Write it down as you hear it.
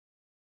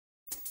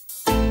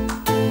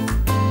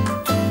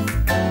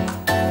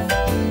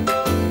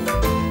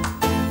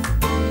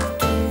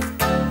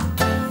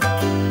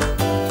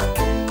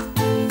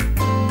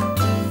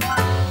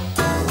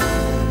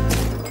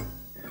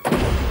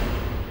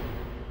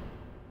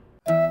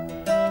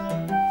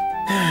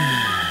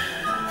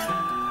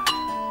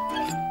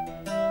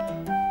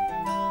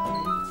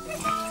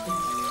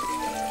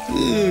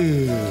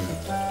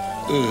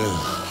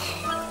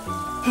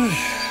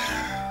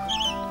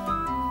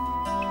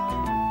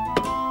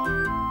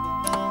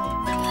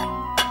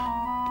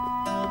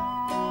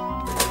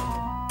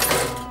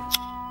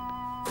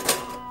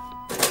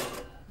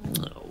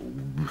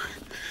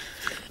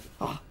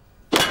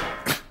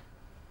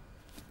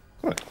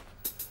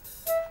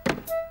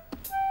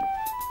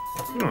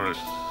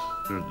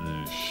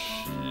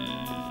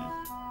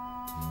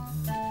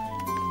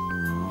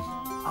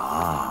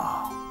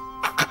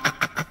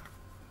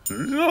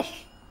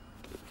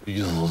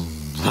Your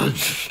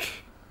Majesty.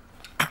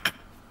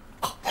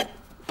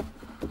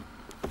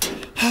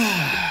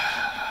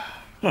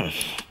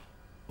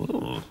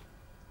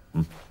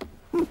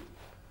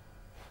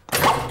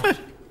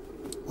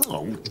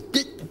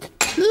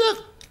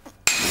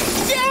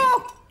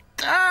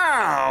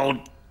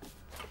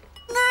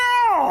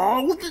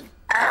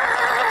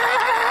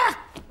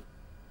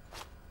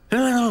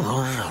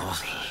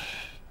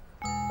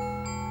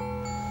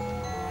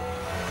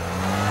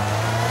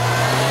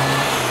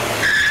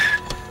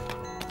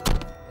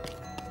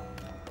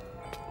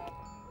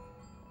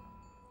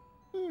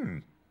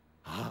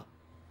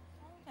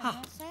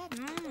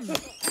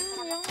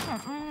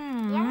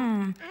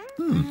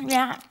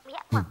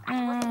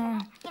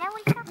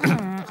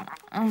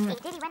 Oh.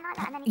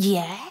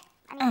 Yeah.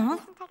 No,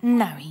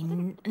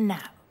 no.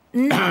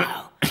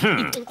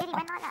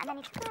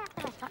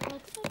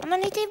 And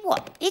then he did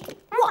what?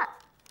 What?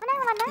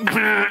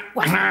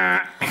 What?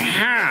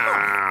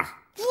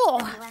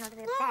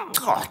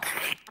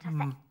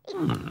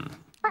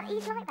 But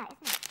he's like that,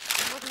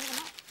 isn't he?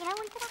 You know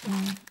when he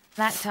said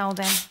that told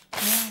him.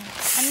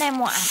 Yeah. And then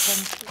what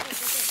happened?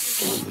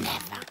 He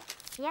never.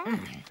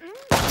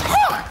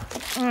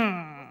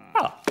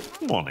 Oh,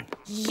 morning.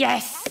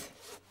 Yes.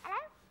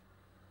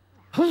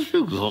 Have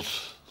you got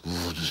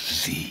the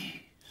disease?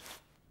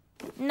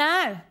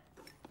 No.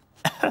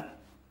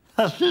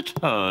 Has it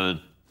hurt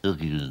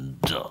again,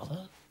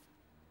 darling?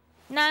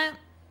 No.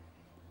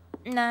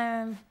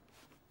 No.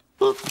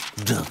 But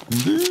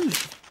definitely.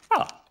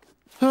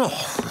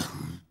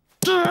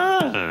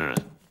 There.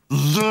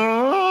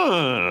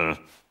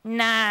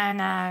 No,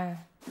 no.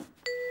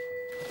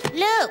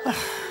 Look.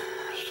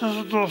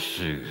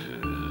 Nothing.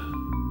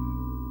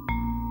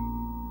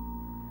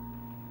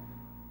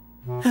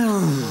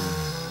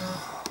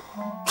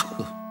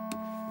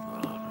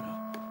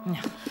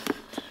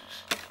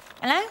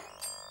 Hello?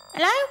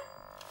 Hello?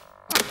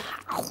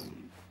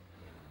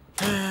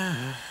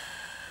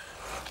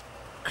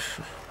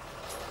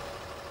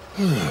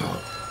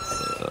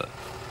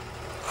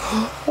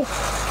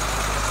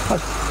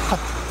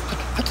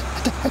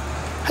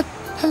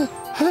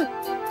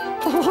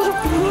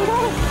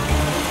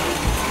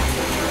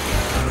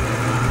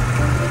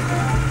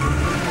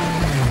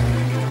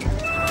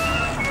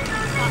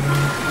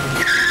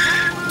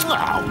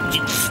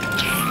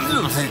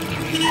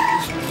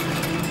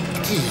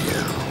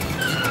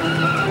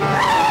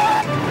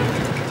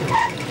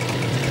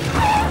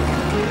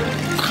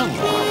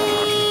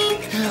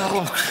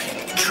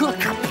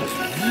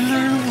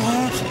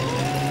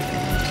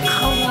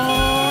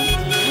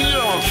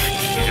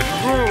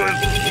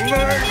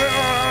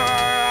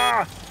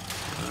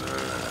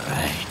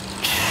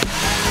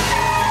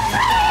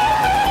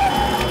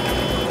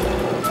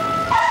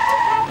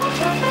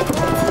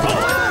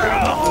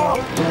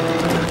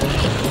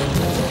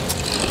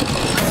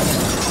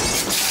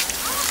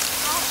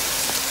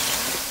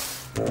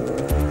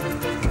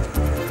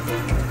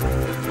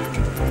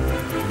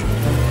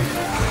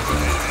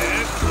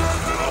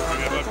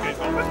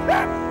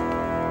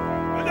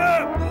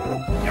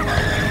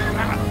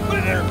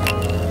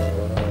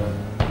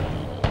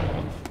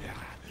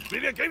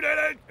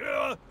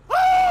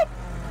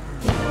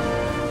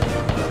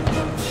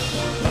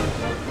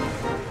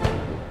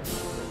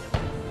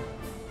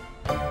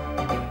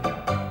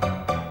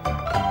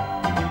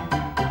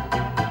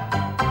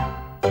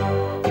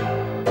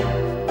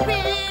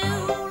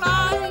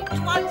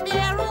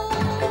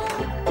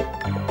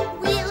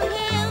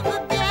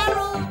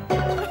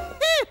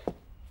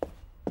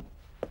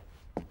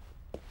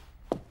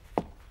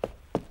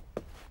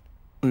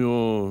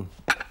 Your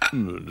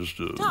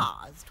Majesty.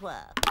 Tars twere.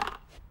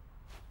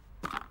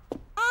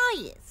 Ah,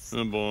 yes.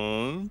 A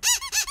boy.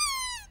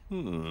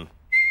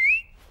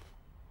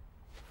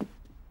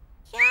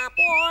 Yeah,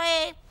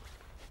 boy.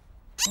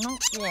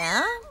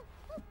 Yeah.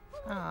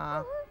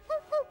 Ah.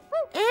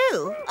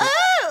 Ew.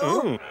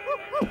 Oh.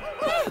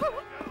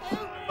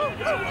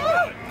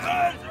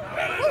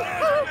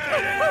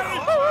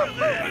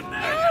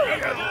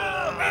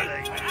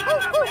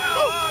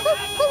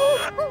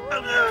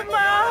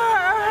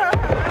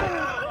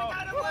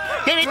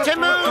 Get it to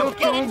move!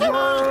 Get it to move!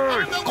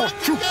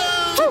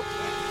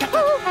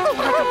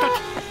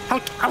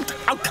 Out, out,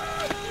 out!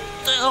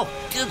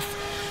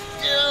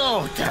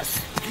 Oh, that's...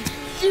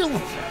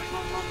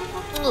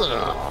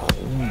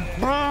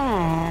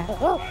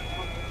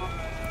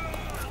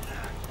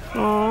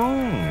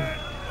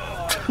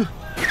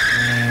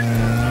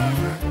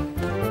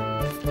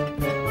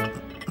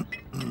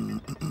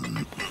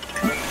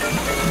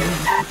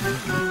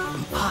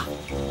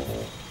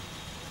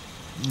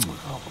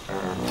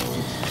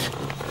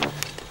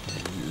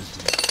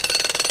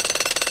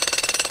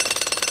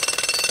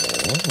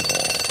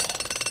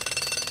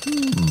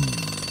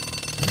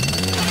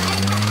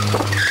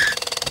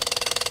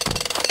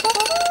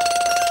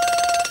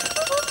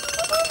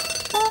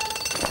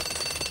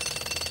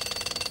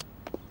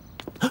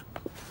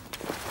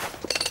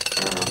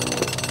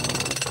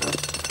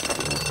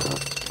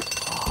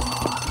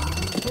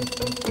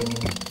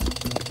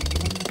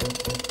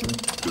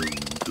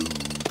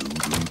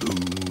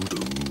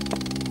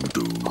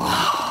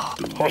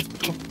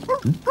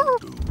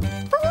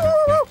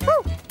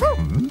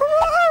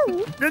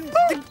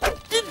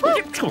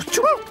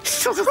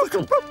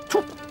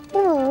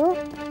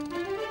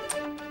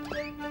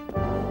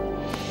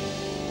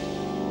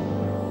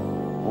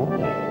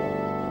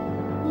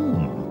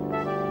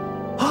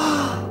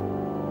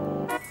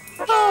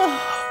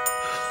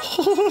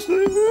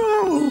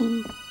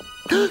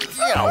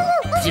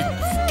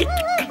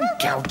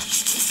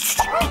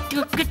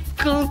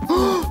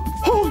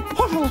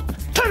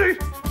 Teddy!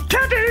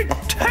 Teddy!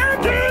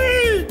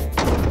 Teddy!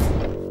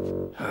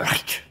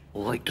 Right,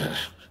 like this.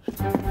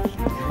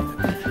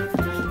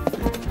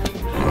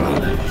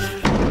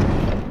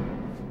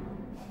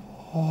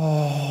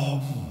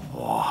 Oh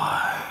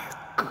my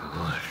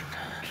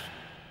goodness.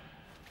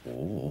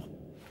 Oh.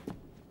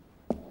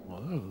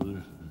 What is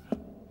this?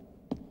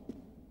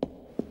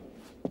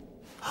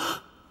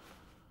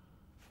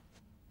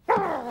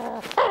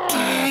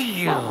 There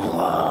you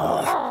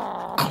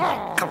are.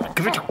 Come on,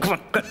 give it up, come on.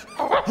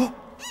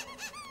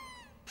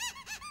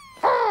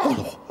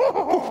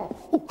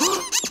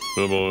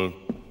 Come on.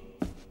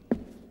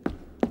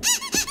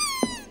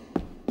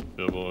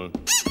 Come on.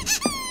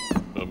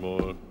 Come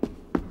on.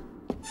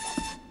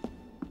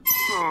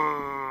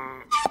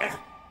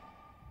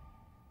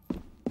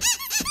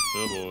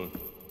 Come on.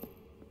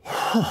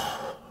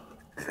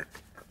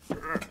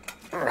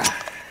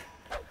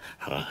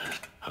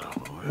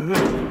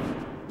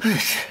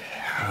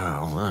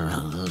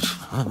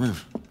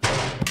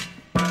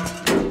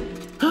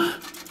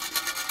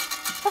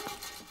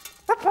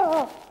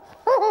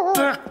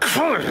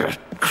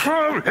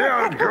 Come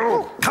here,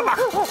 you! Come on!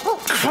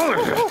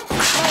 Come here!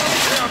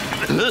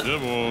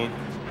 Come on!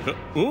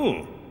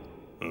 Ooh!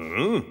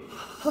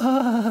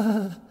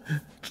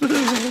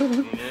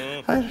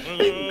 I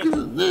think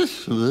this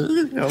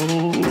will go.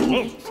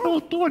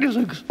 What do you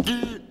think?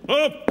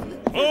 Up!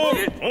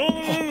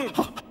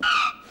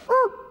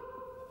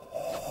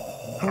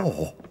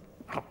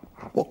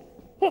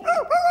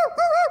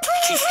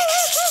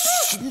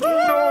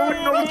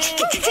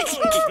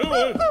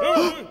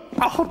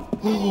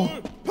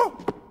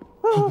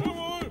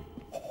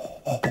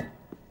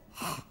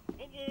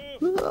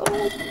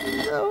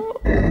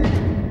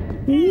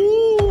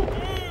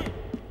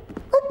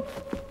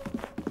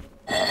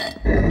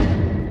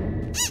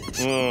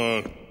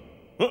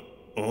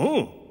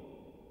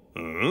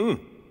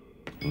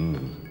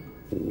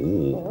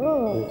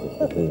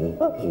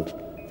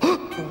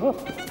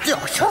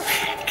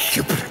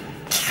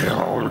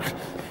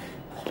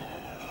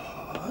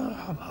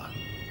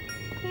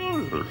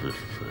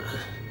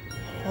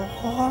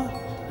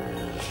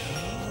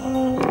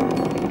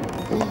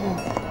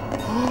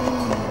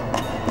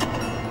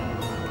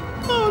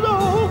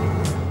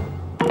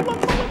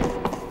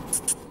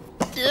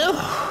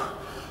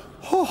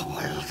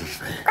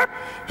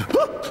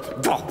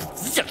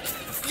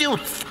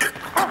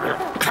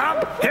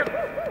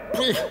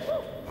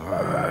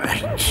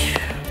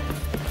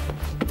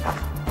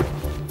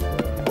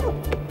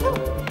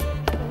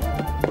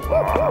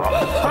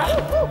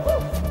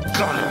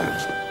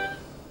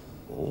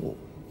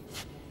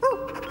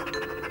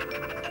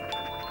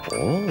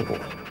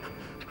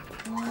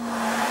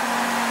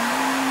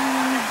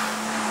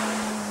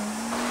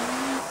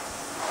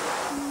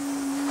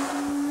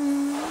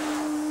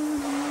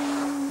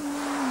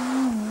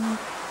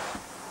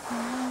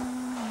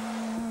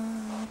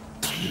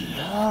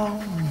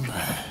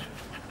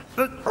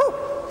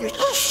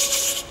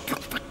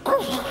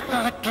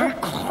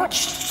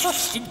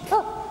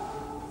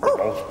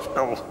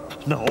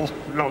 No,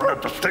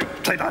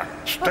 stay there.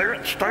 Stay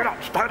there.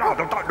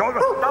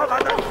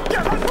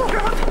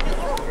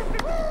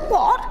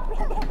 What?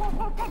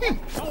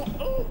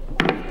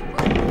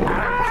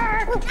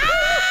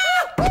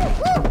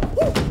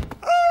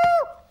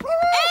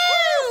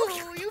 Oh,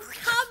 you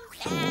come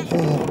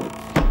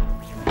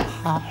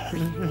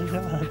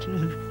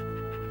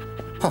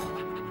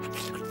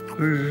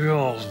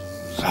You're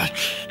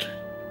touched.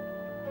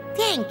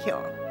 Thank you.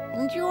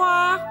 And you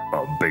are?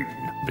 Bean,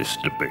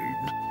 Mr.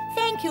 Bean.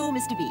 Thank you,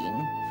 Mr.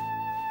 Bean.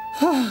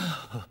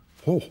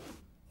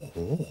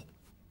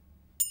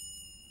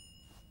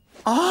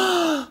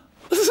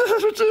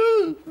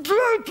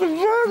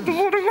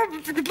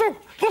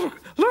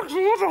 Look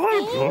what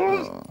I've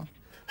got.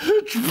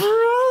 It's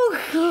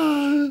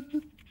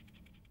broken.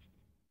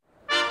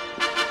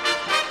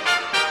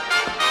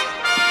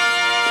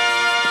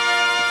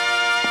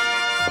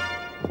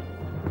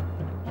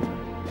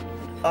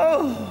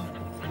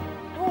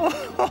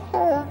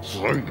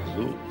 Thank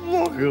you.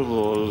 Look at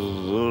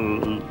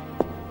us.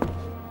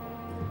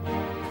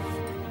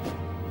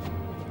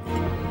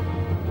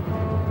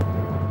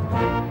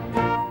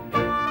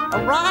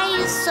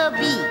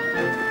 mr.bean.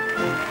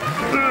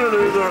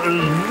 Really, that is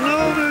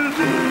not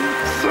easy.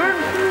 Thank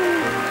you.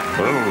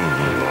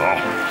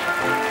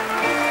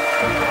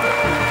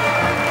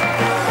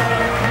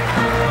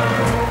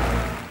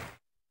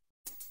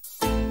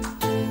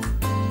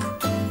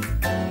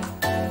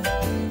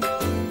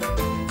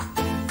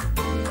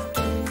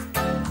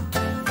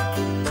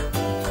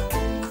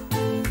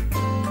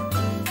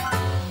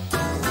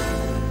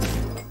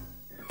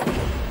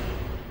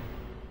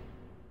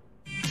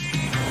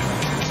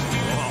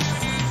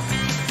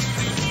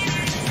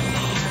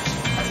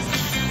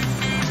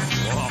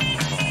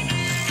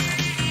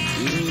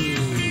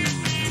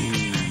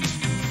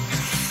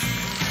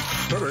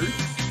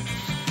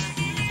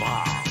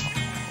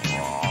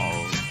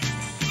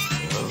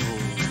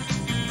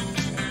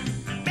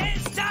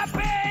 Mr.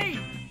 Bean!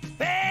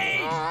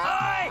 Bean!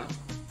 Oi!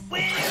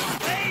 Will you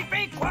please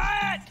be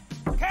quiet?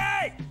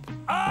 Okay?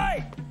 Oi!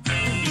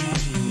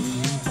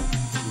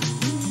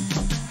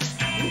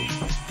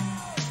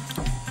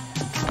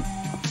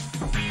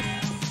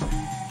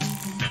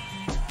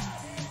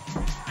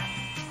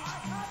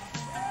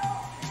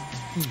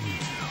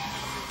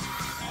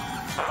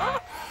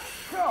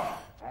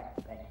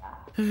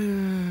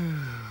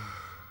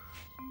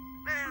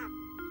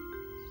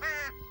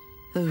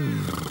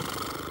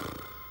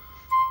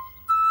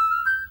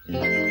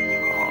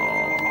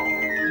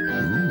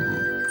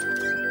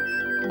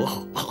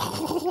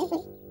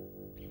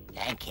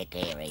 Thank you,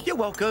 dearie. You're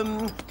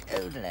welcome.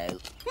 Toodaloo.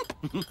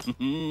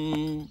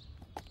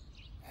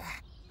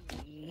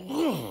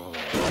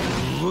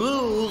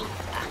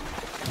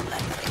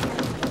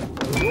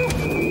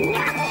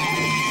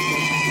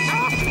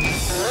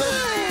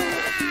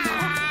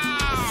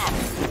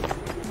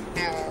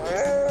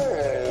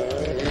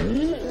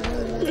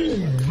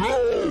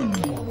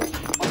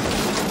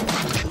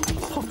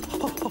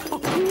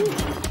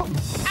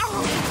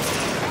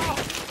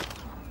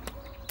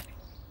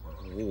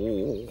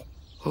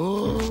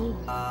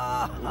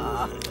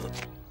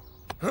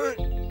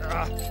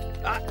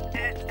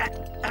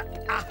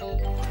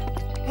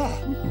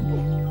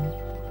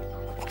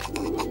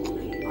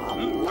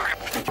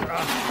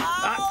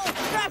 Oh,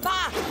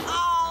 Trevor!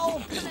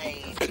 Oh,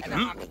 please.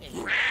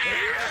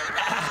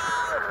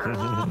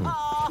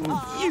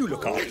 You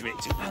look after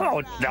it.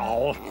 Oh,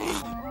 no.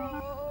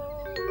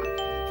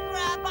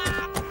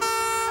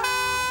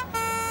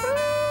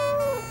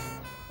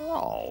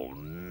 Oh,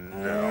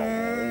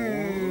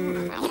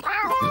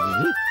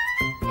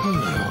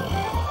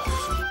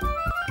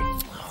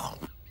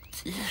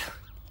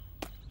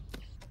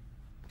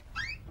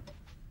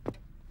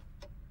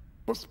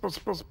 Bus, bus,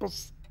 bus,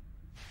 bus.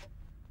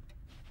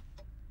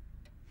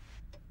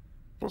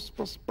 Bus,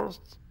 bus, bus.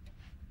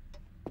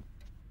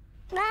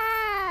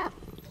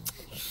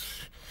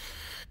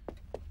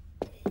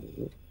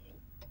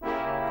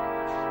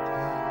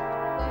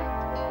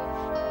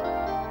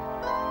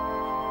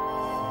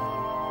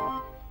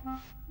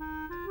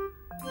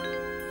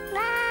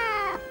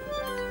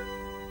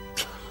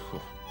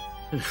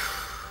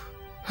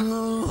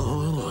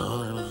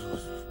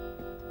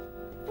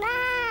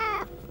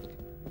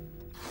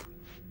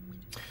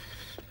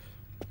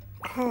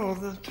 Oh,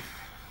 that.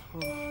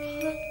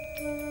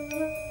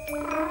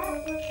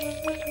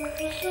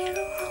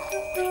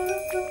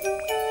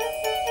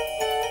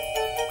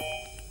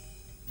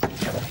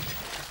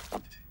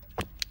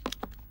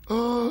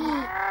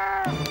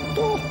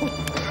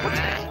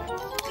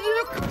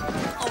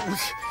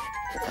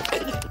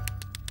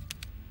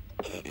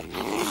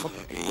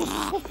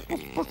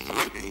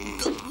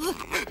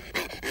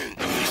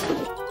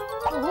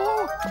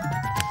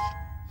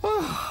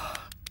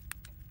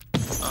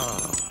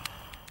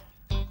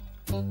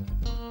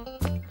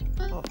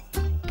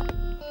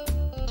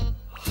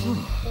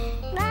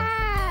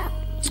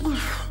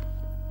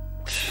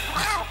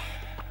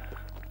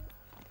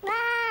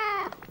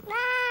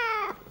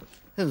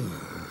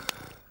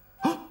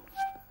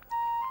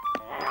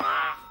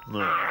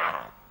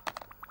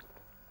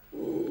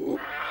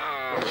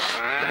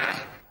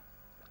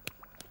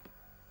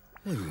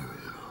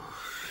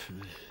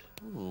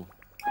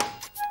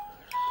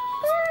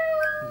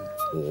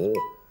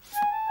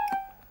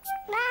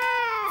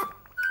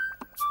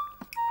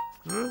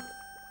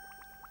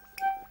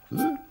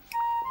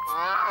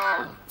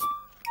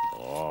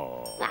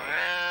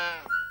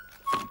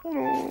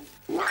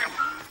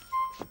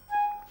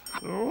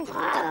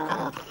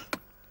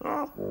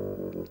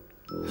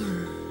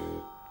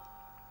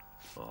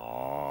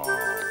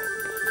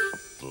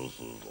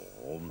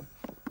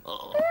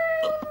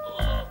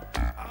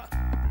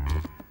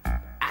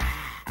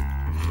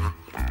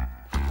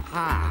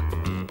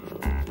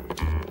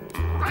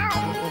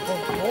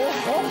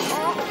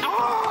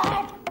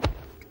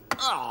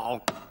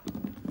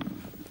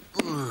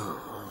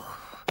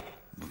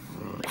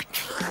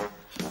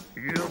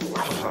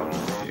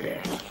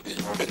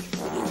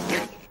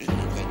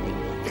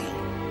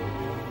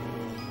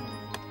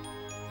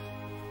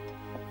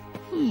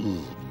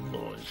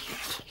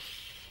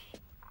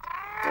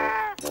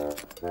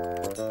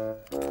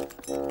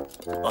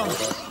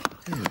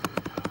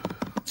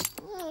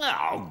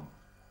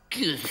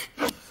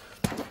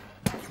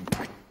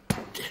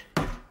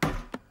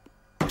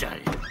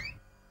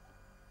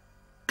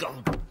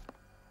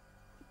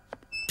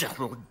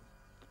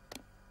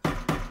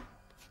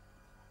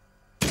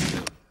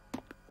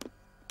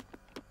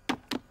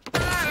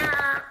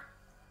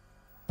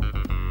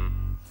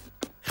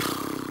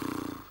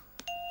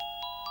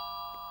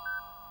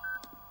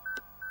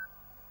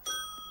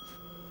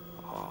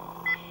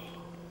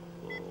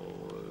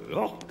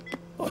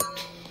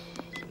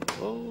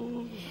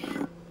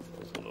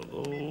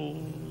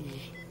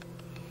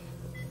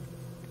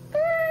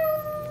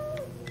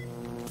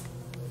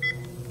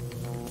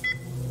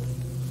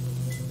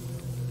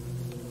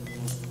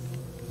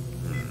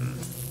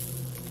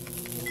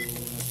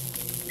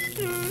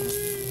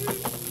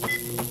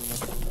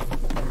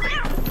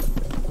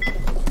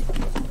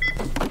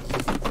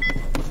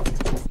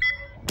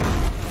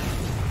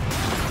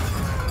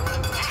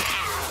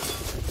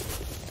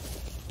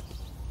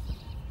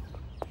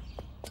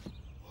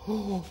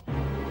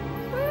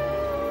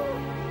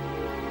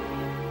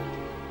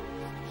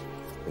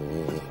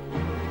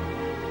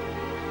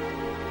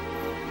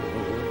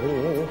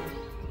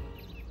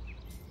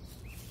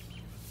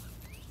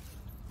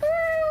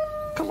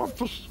 Come on,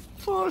 puss.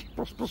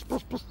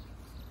 Puss.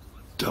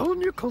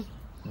 Down you come.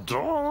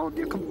 Down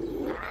you come.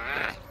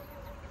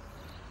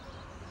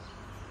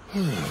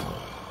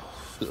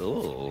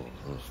 Oh.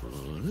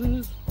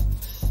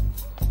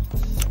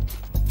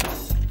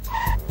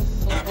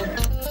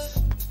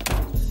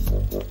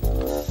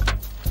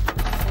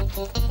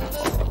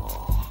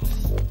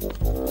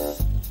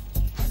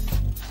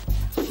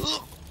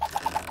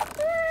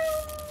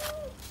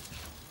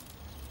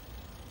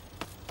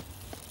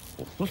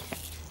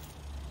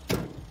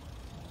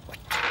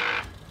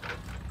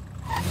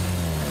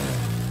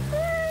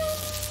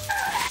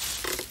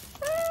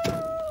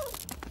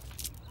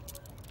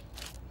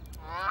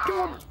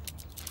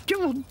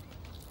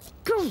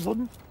 Come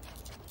on.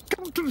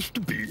 Come to Mr.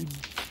 Bean.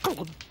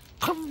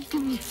 Come to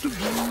Mr.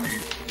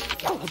 Bean.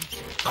 Come.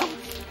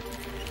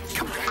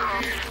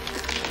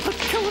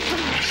 Let's kill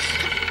him.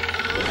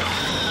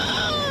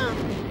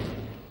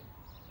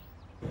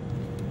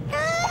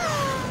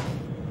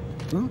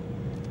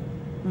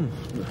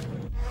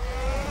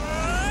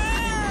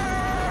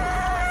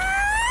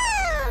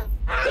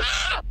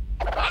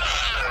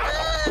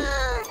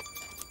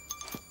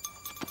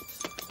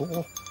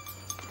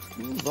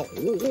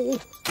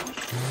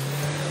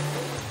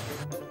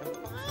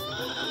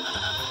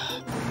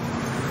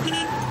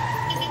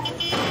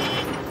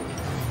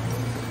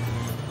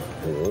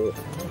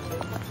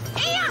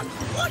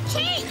 Watch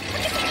it!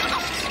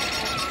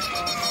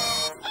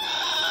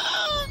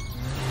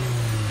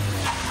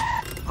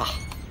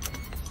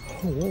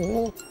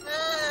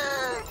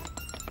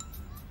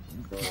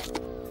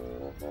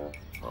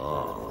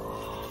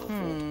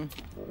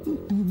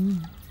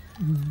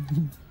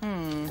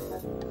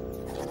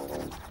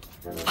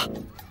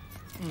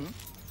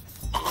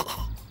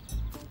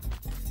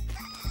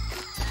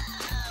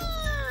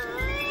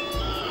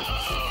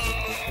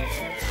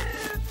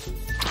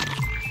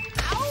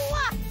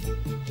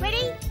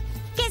 Ready?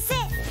 Get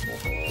set.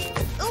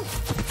 Ooh.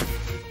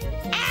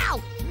 Ow!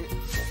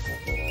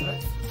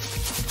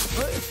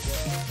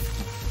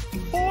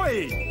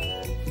 Oi!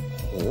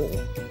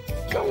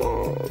 Come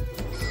on.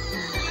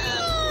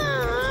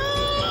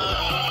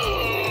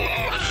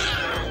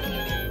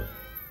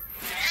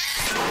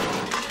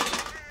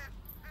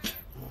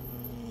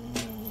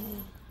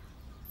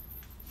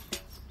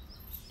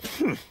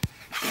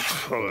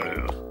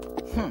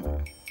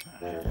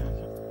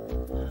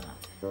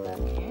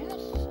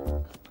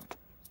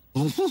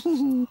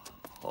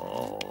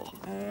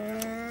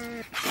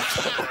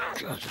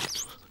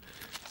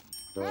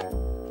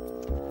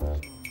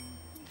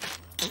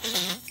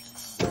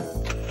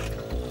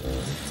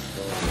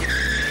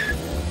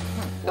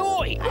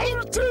 Oi! I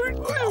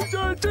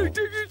don't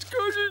think it's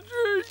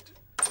concentrate.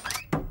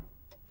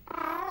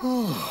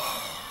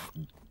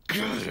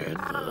 Get in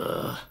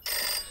there.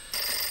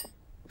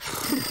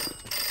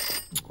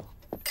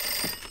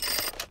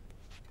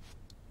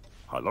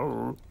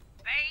 Hello?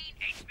 Bean,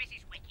 it's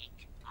Mrs. Wicket.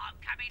 I'm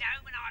coming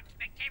home and I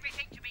expect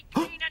everything to be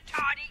clean and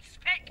tidy,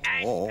 spick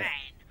and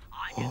span. I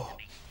know the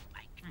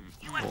mistake.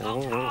 You have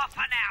got half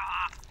an hour,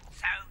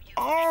 so you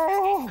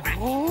better be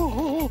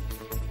cracking.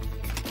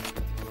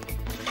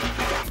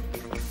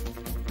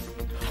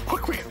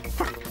 Quick.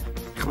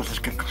 Come on, let's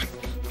get going.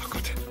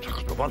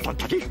 Well done,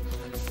 Teddy.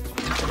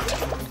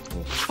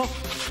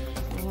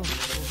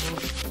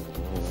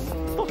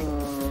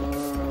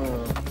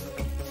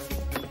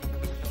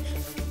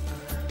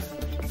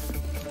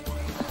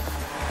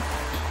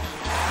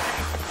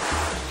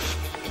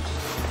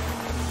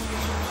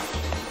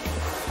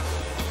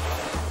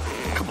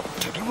 Come on,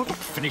 Teddy, we're not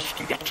finished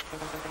yet.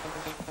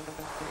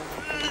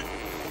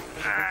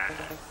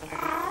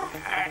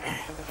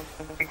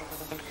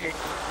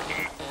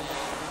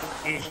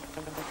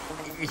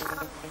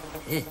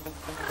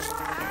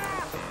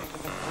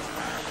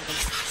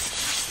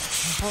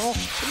 Oh,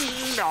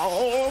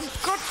 no,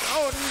 good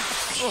on.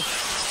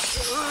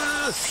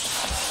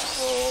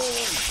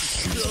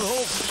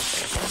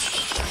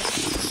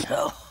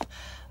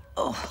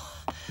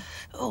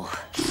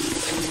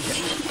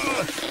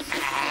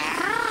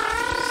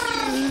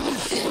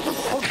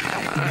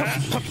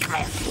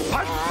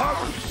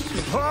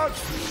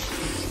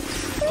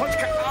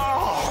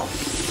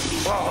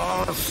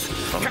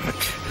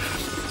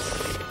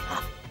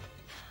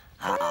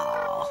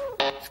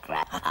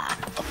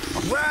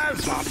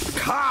 Where's the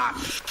cat?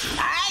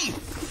 Hey!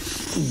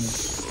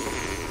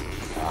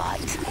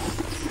 Right.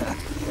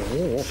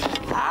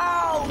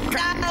 Oh,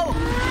 no!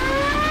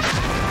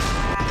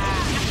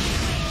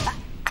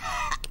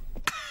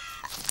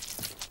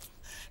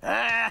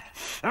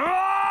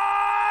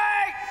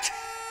 Right!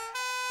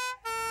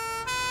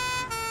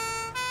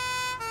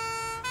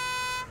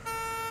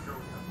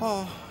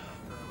 Oh.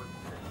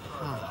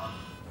 Oh,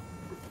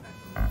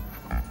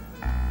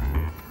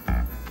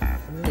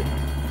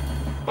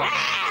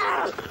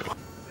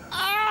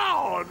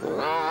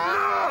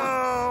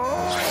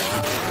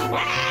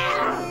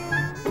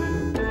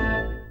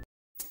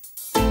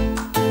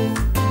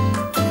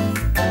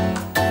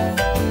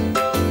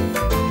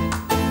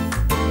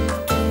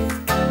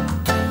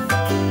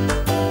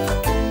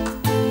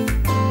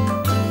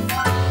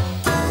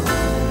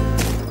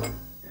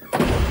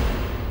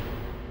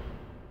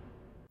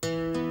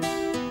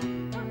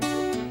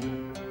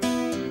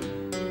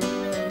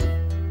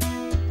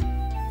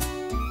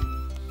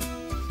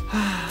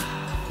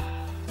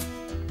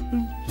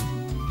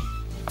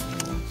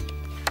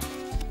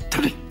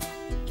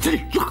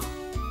 Teddy, look.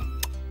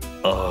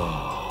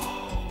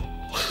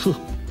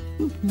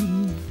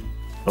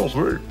 That's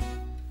me.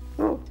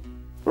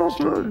 That's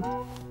me.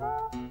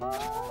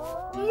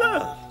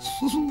 Yes.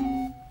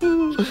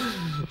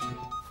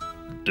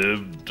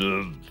 Dim,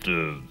 dim,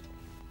 dim.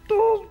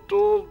 Dum,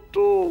 dum,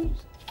 dum.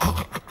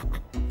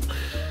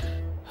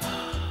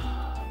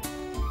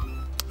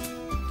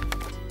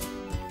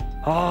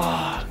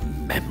 Ah,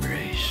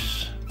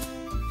 memories.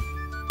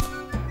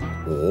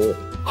 Oh,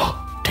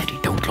 Teddy,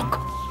 don't look.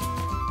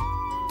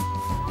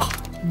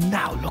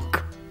 Now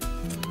look.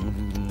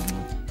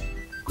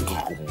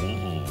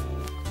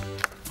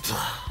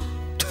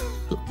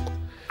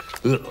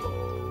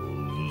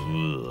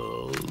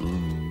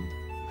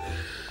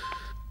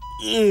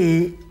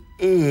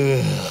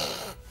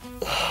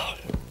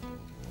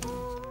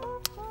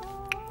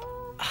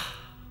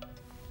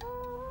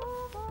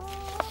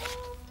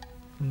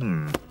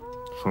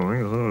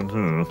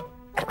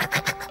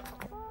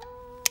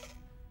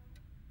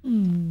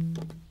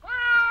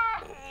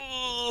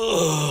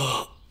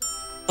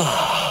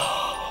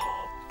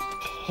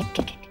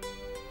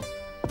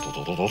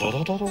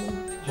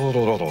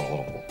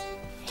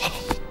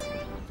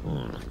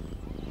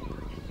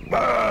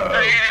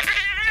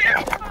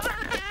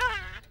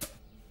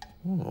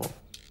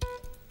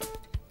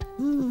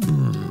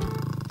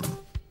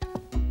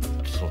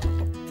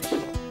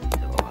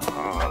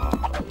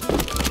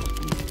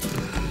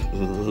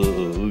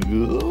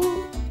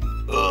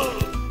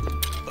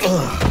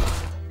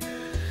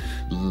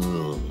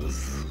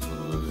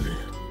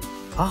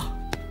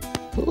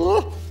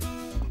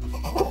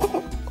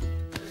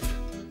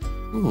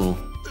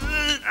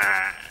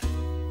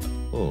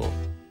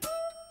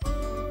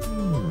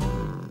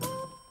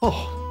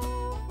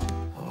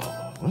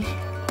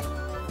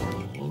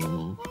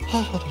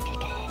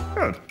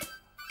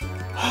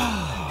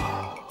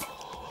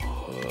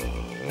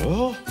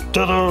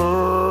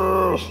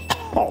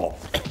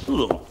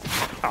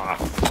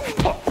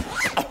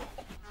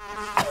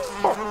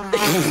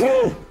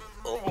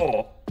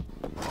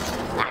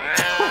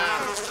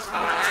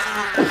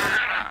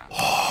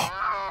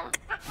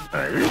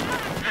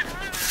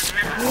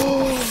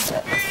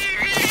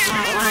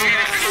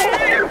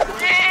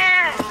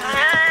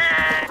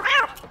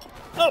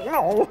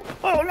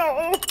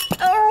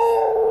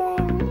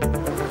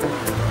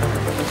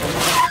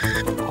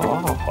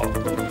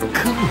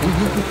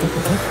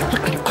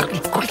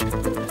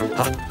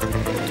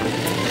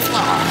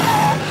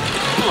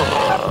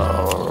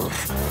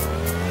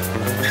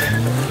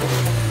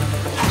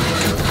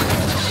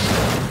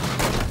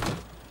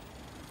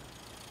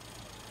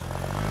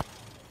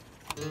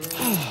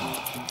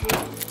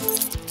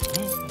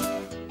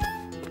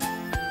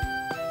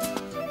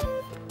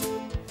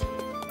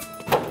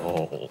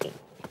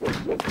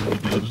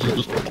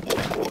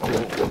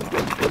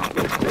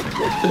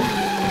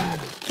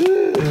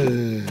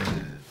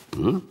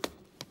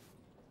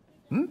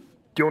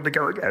 Do you want to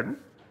go again?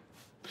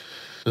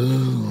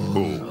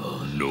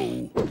 Oh,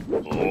 no.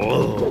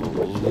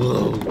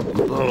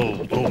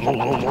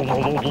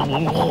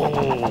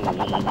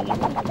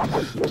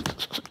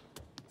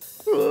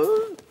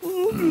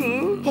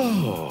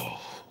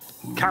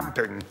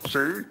 Camping,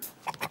 see?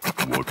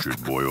 Watch it,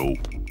 boyo.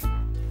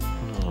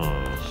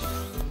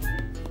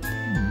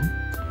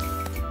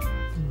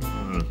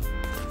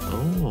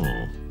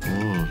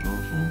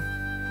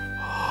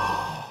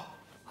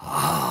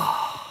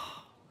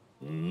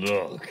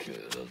 Look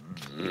at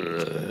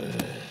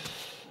this.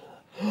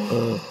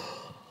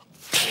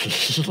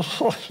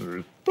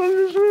 Have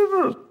you seen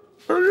this?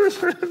 Have you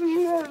Oh,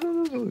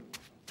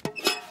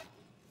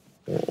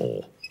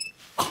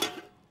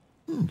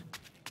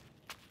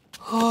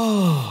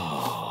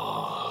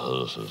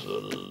 this is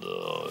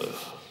alive.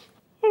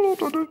 Hello,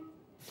 Daddy.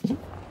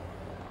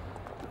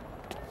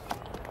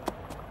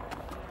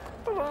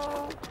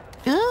 Hello.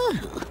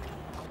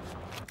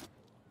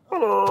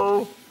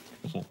 Hello.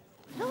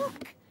 Look,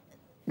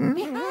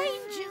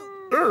 behind you.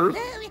 There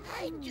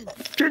behind you.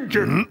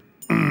 Ginger.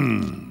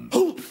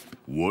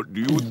 What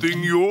do you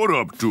think you're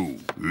up to,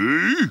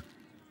 eh?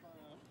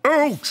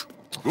 Out!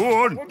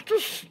 Go on! Go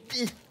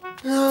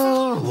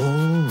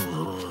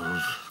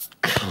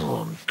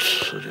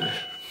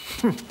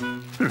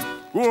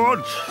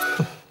on!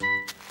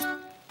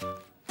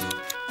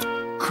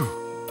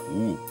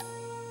 Oh.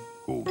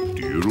 Oh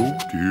dear, oh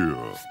dear.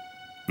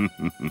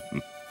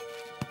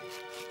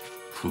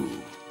 Phew.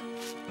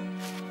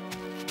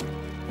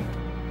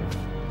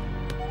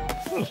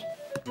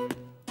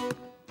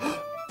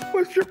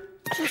 What's your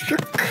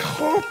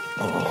come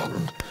on?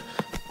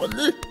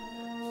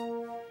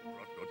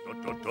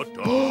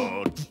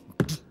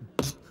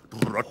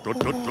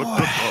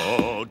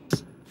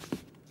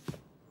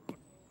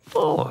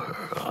 All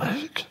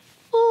right.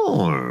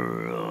 All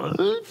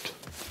right.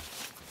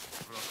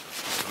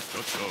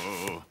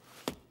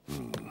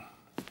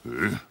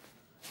 Eh?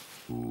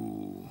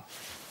 Ooh.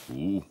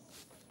 Ooh.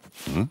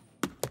 Hmm?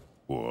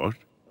 What?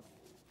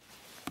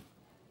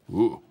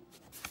 Ooh.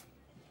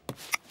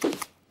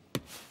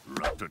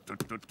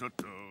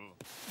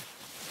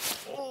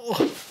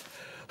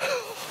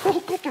 Oh,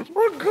 God, I'm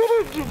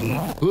gonna do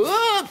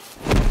that.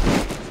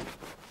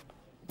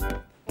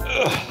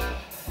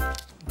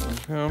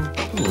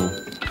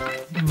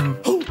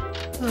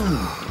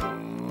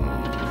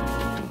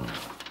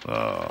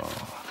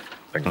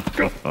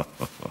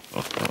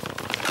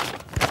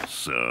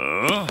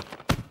 Sir?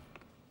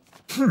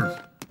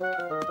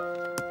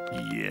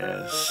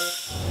 Yes.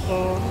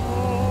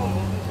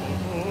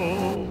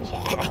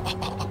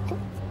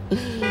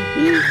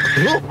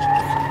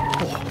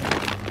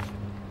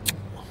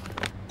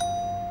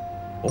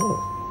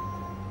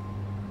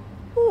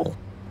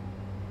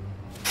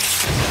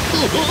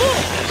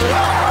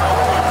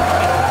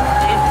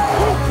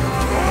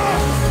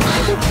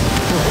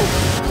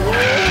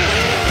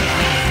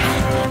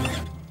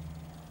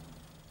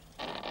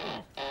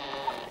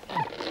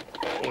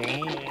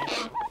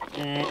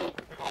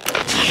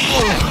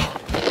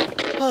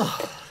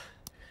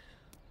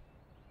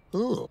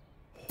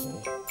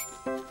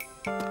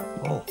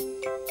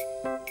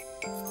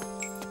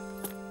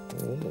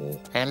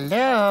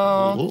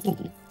 Hello.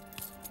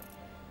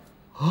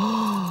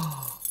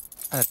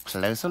 A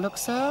closer look,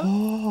 sir?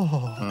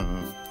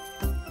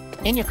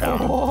 In you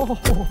come.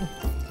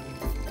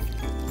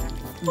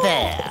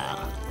 There.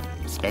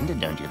 Splendid,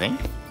 don't you think?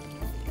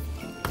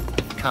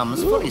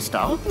 Comes fully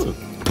stocked.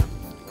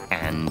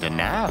 And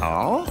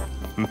now...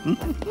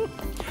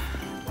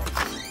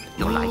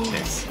 You'll like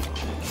this.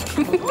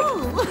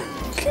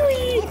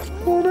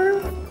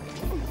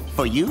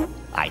 For you?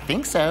 I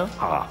think so.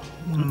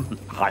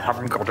 I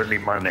haven't got any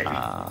money.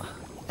 Oh.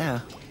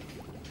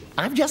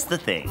 I'm just the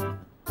thing.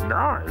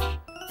 Nice.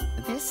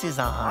 This is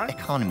our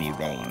economy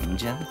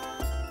range.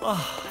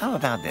 How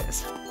about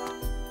this?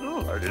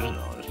 Oh, that is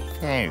nice.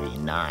 Very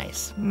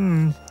nice.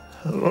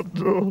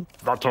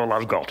 That's all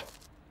I've got.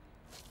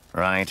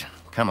 Right,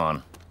 come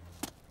on.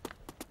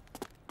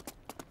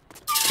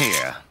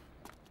 Here,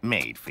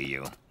 made for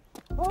you.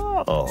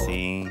 Oh.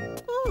 See?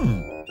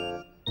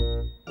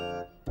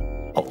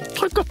 I'll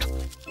take it.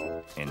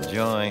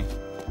 Enjoy.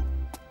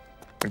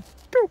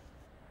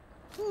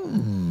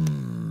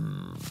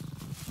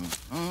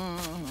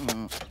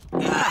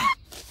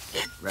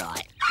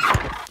 Right.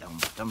 Dum,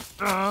 dum,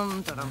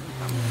 dum, dum, dum.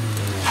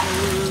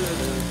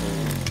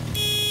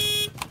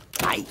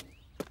 Hey.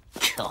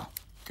 Go.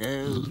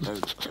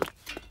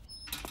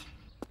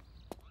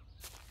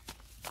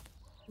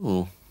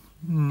 Oh.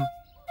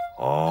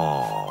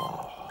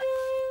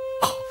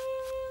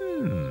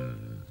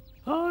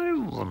 I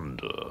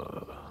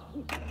wonder.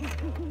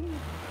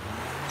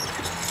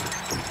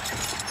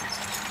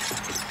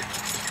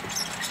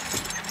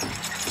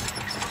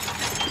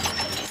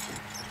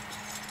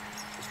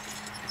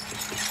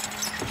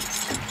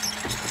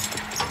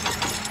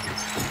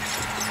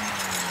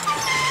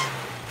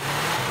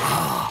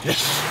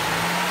 Yes.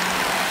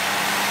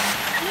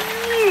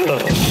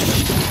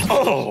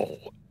 Oh,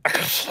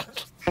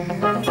 excellent.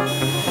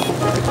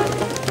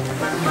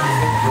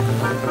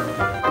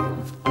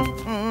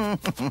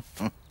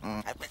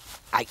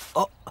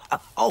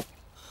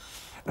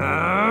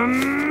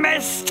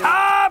 Mr.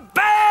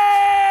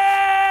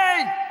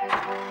 Bean!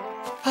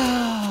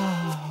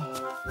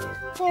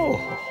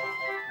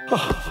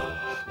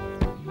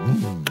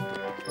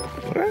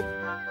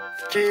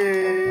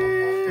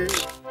 Cheers.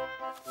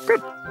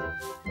 Good.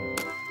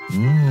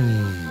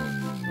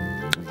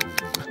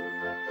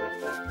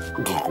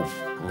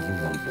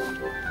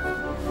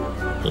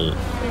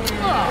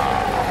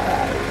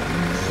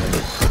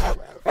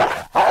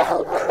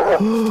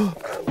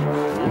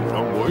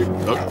 Oh, wait.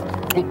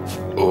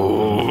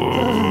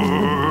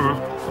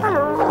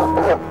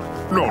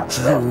 Not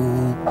you.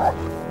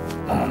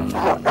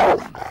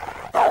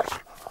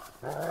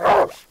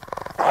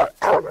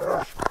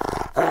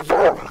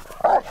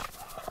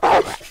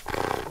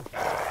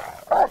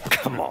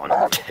 Come on,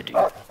 Teddy.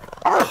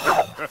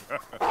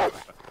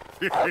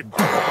 Hey,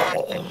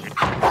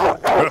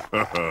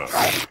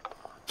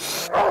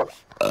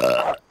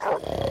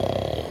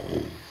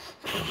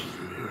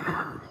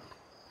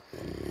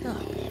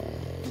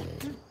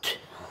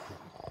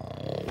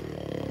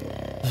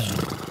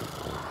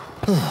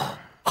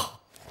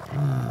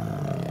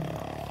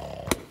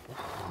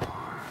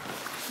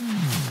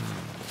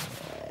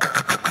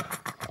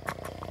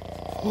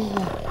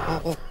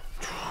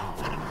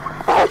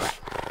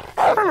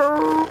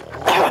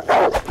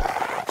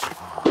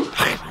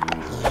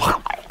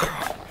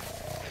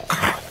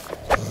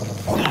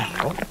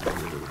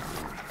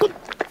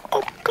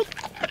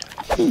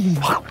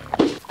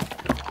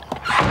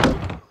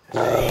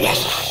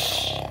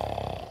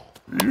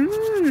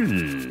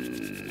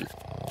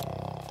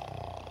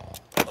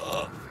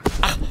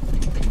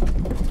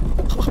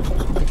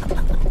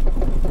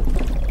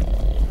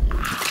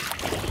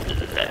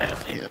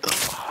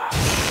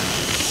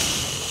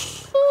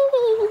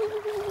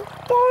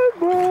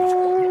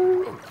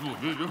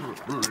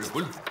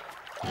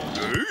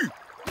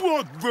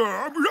 what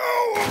the blow?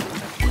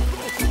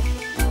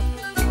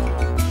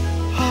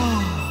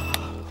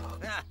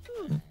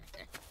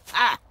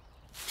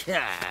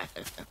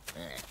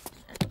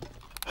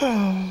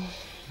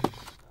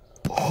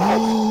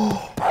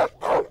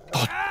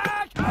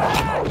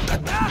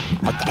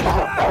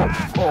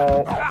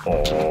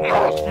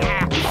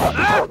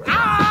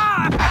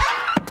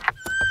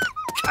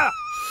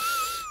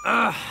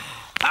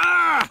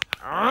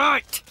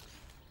 Right.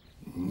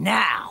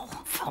 Now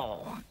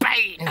for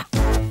Bean.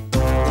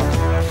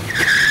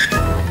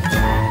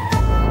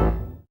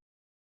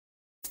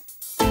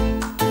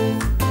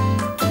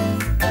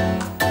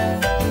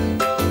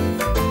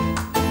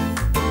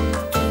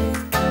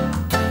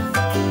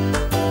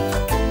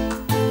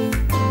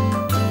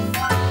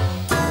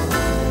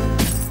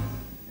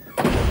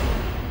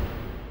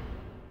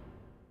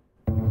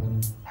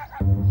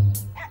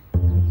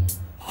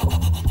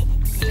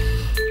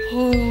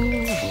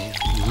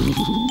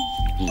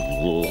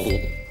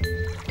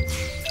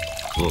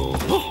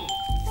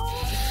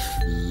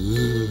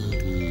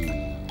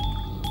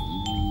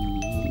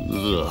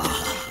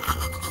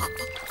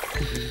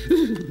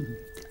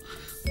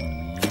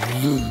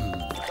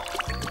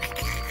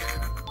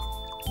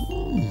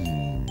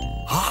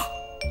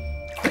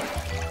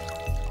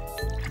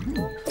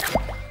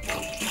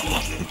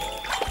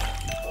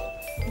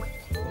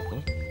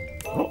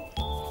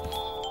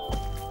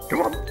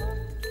 Come on.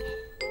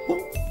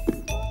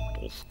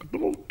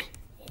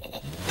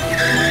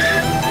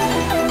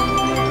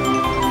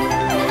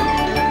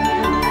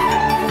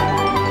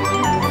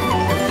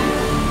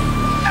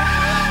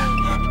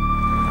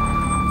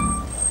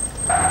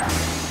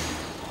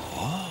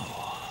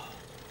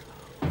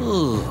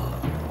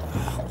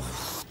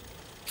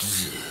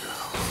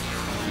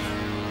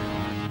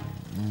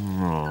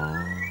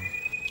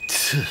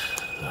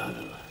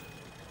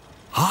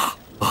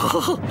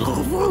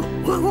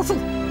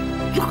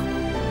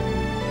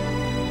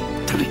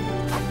 Teddy,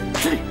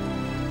 Teddy,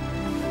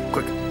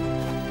 quick.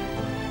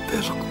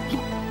 There's a...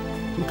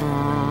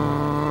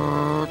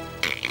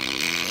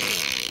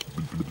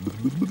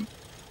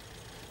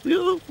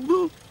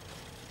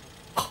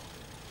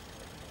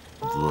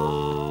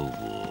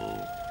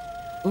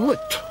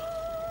 What?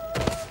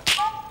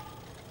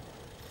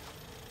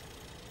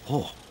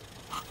 Oh,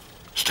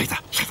 stay there,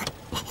 stay there.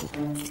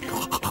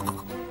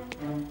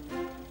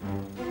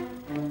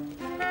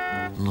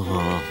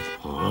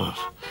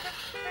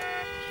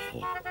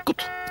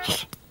 Good.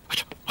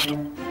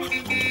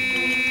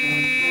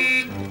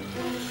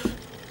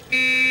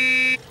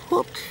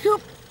 What's your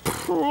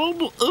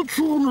problem? It's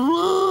on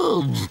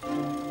red.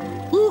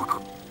 Look.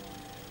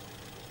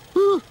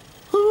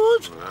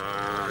 What?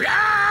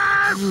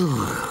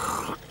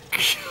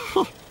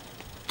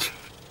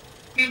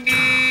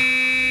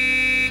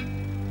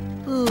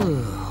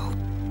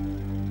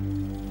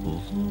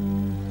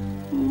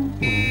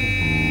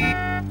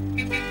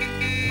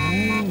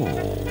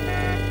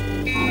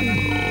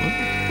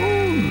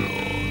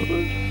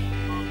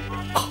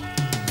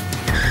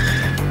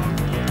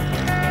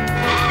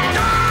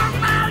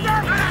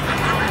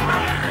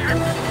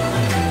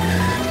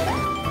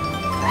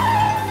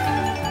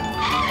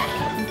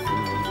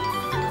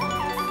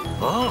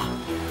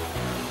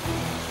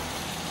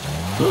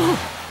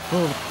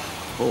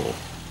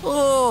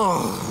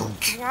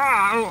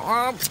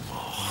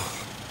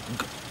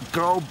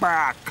 Go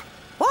back.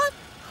 What?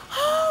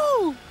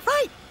 Oh,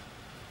 right.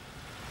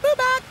 We're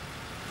back.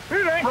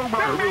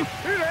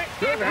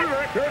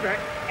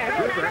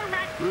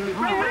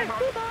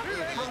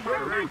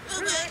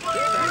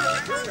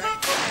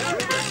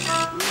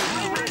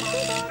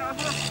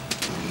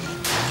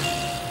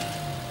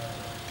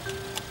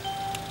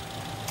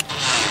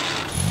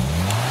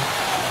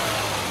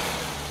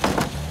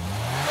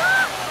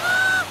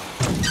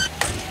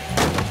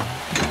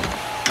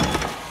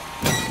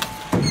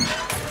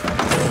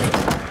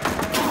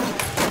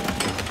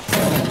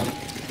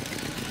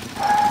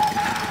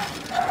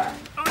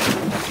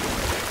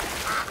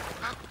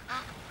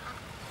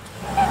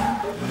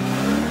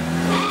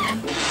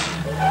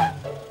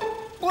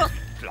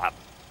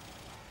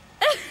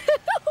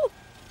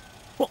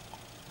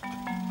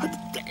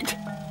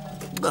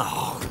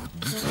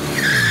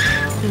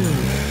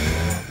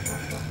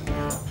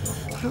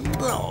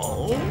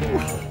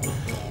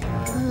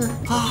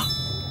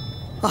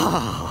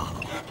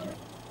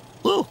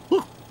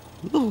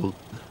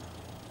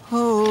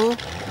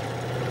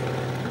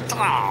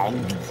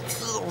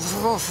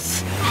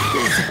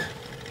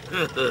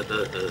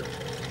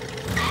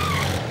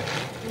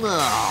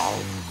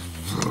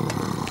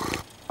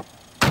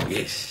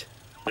 Yes.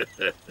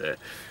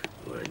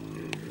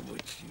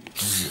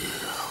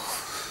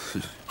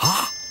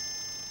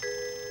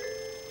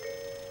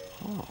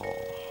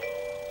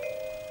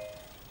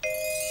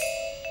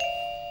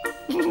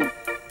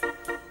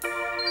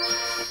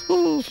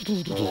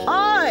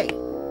 Oi!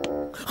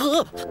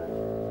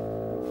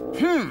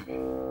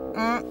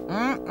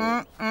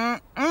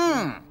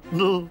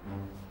 No.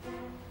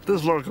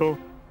 This Marco.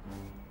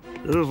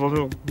 It is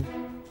Marco.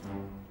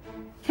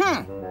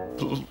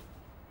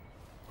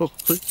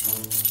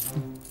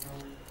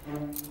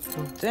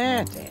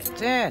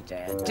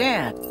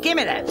 Give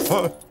me those.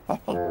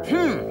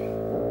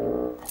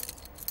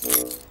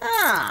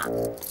 Ah.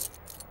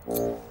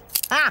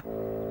 Ah.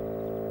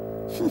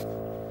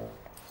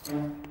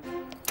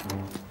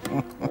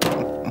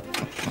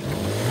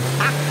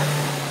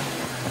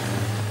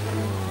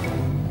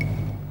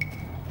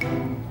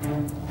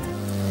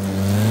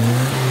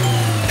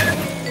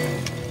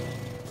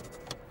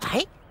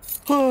 Hey.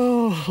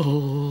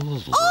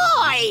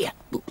 Oi!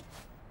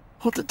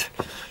 What it?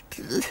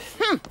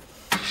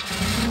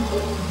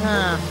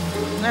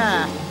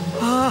 No.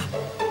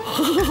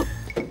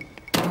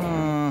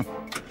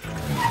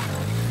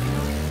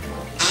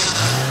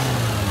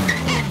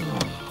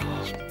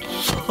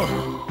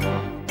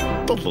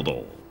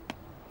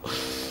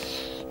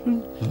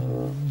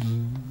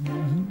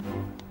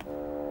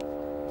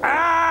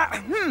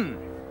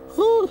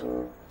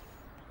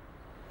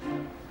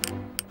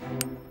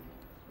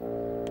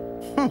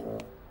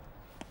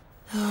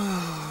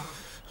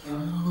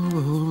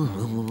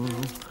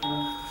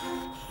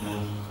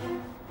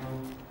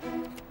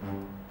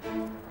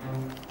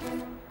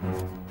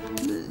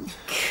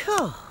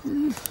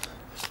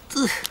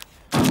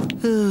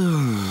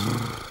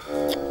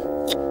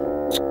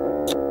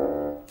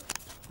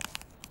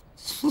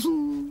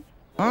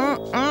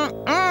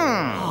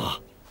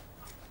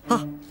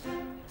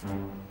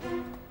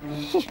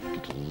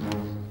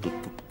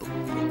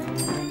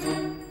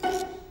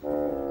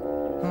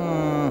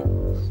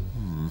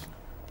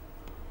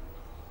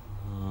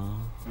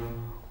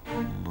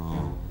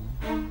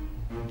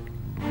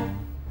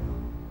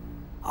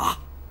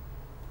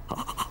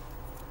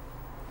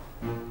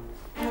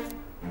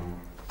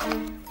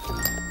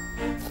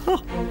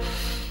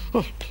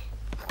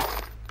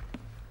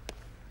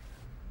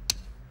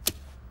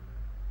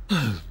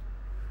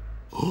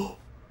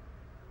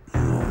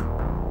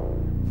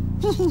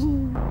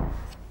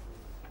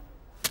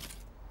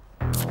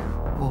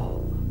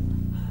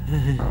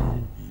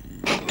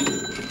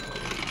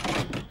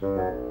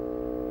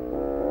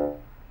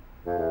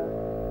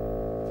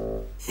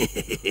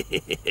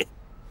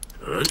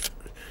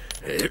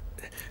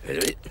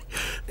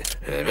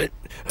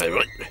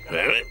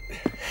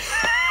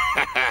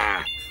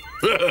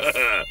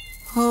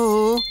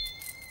 Oh.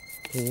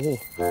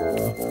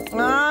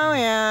 Oh,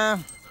 yeah.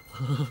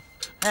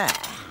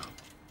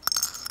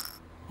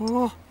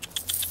 Oh.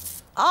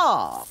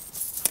 Oh.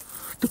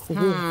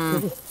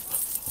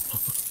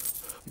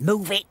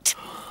 Move it.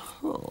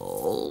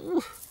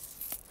 Oh.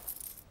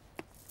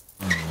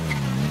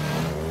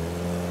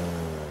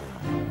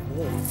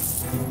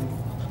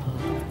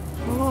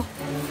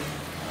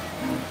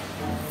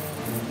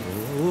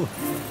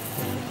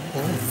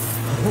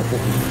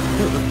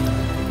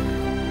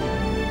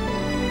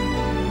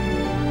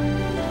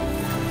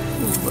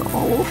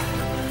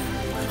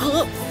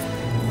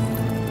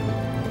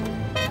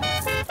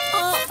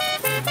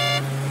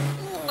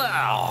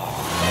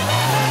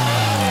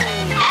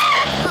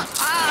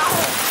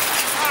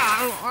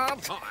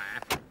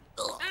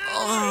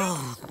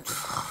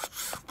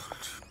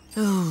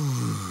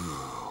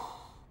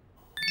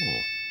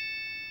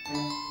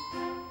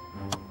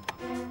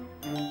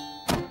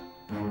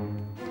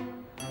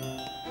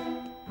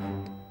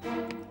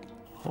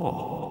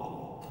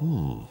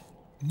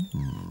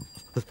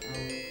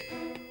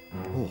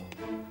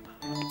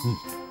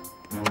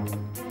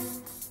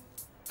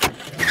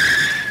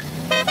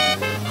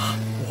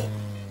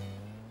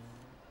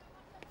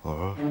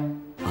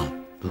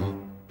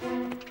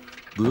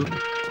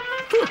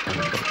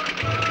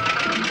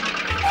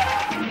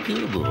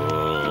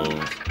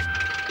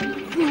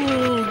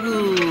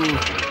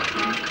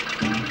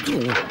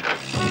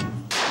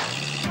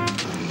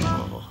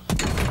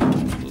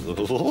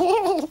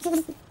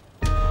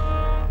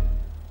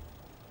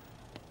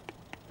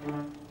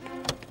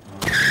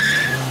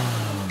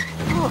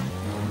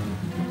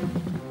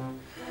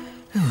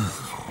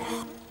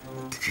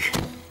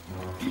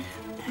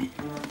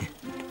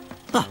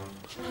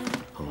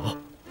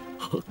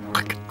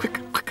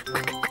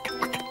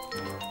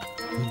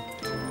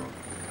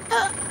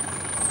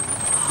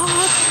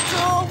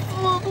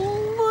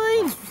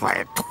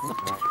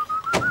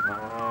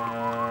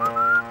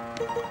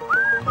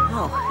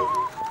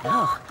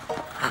 Oh,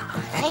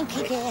 thank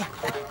you, dear.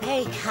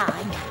 Very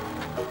kind.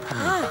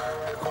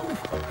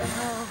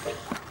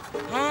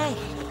 Hey.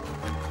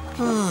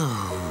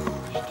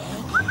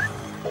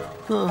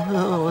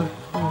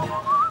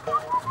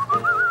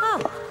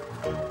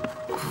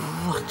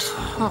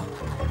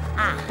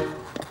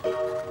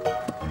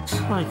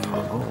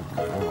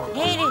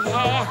 Here it is,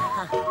 dear.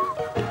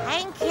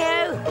 Thank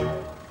you.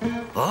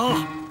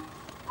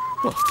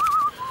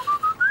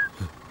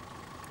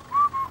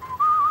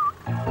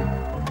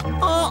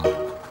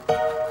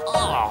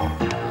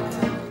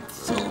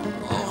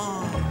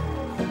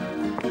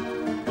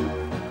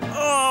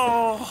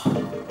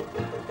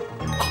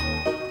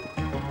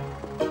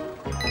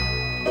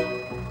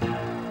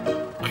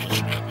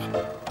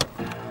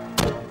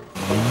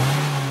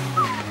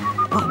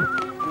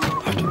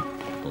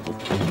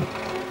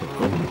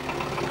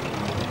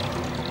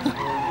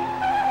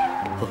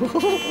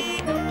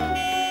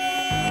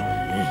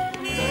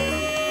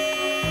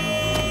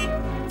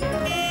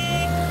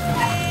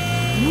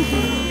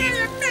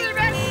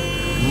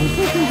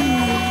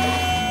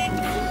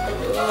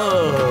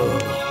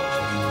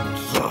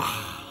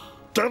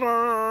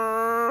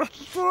 Ta-da!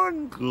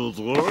 Thank you,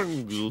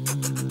 thank you.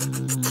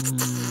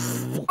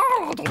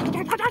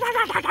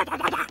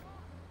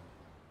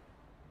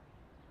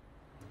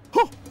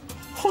 Oh,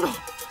 hold on.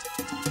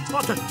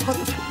 Hold it.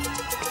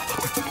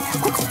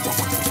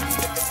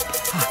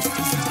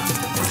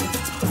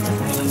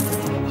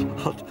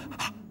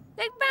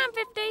 Take pound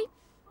 50.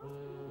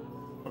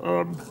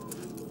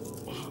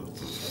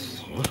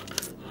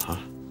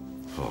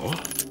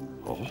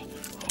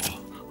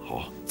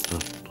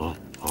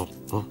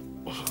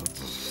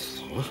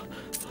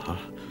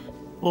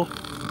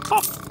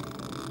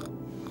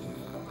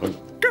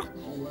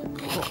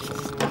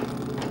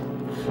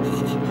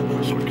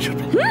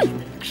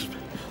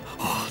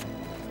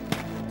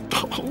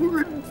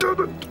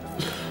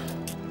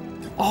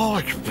 Oh,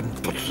 you've been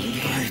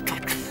late.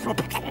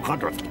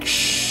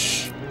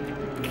 Shh.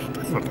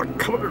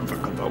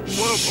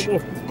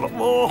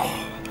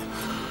 Oh.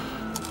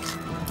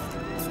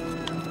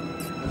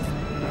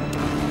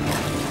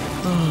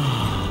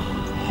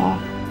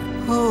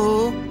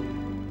 Oh,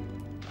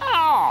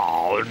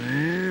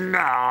 no.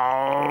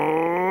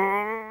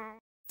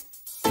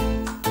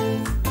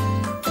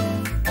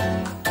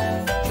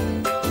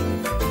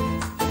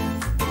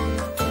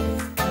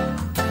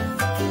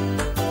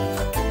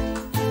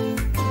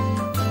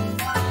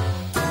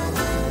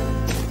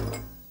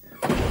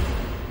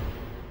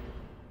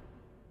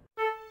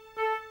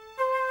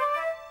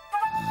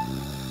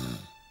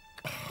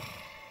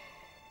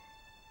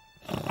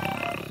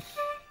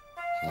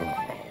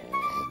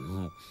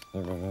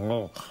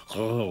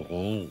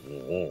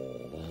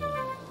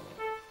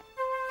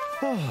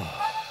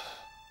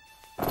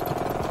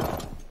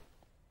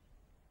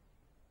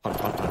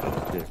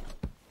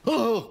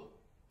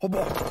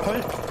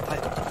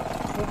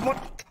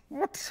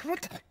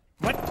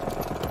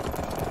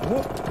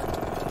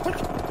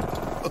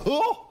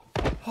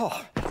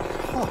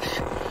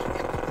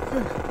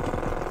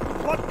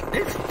 What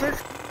is this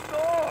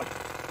noise?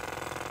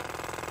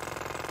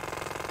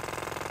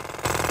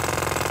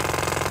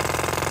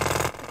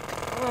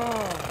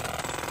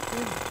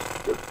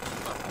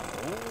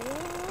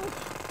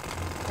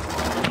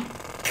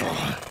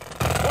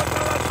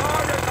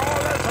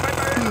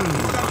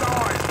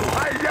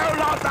 Hey, you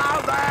lot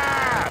out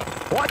there!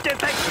 What do you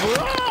think?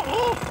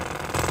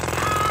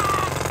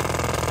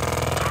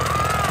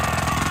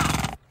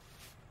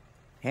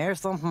 Here's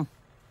something.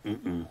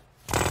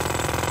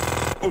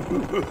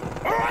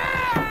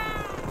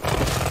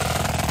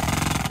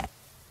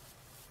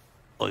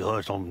 I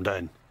heard something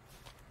then.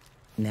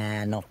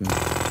 Nah, nothing.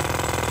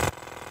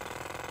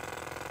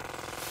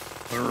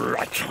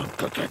 Right,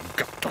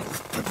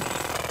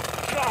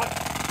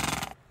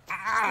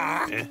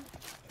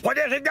 what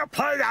do you think you're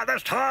playing at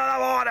this time of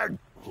the morning?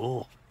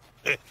 Oh.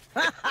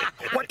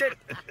 What did...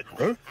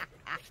 Huh?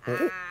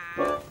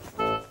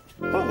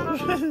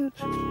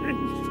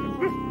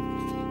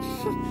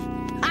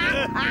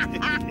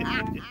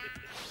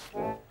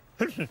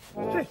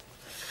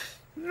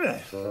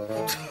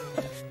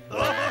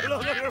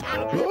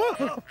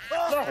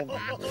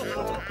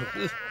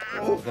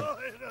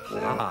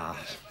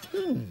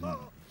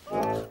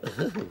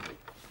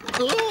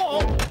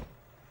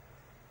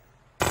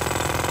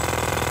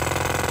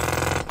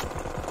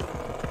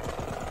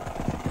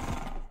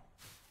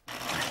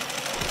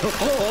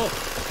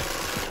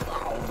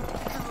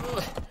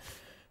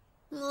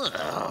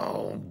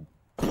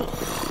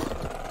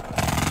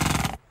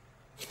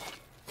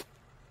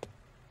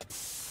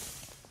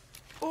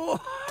 Oh,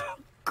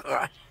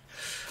 God.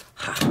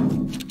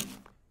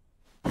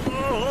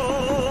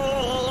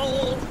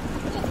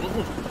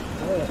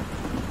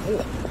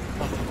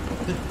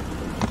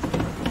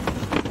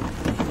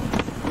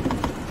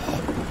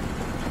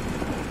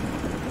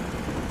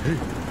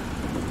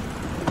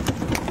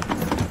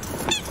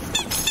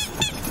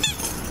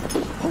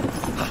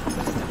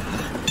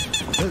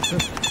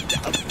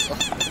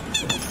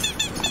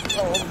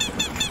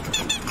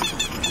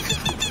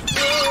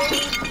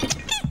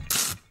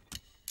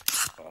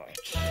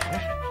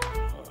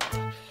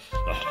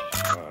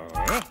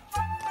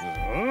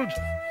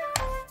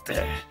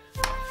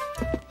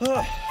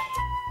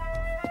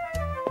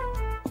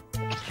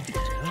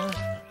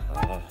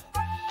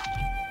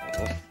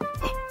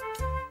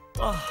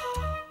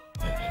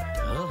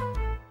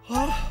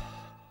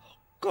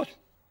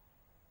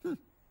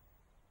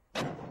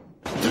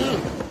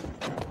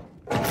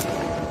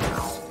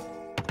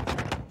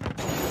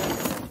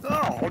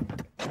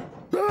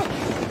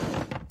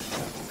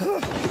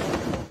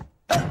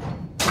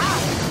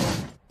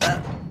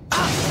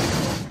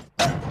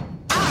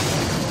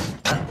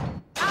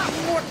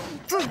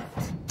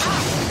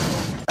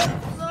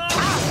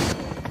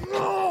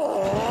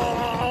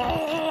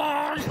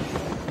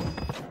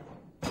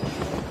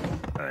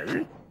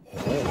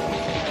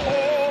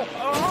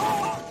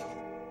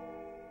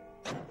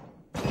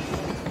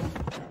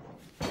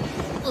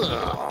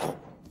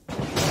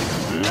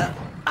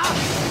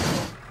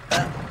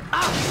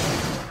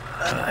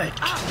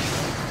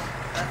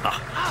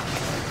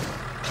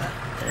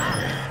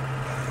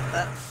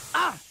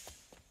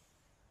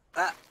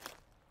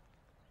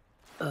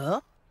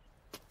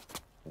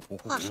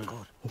 What's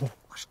good?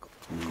 What's good?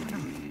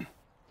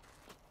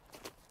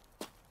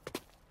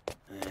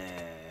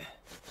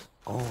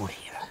 Oh,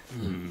 here.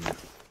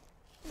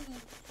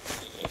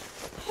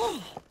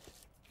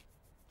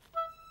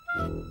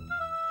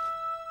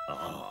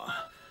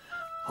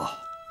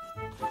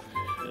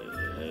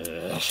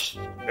 Yes.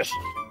 Yes.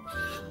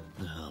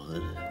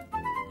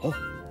 Oh.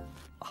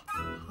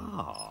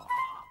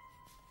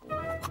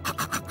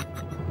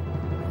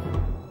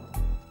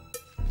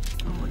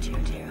 Oh, dear,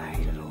 dear, I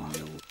don't know.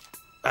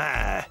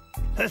 Ah.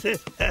 That's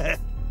it.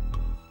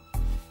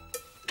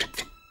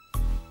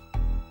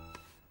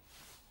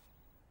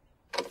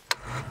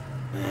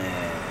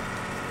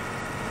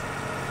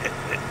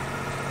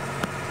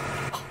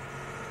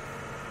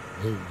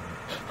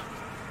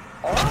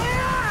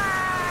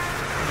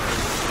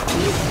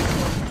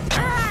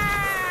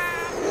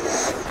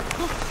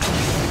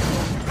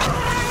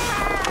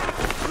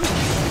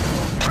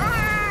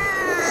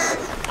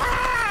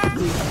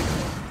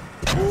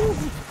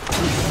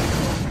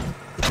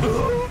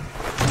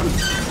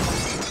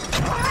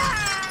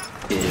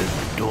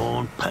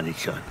 Don't panic,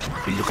 son.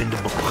 You look in the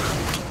book.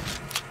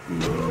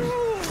 No.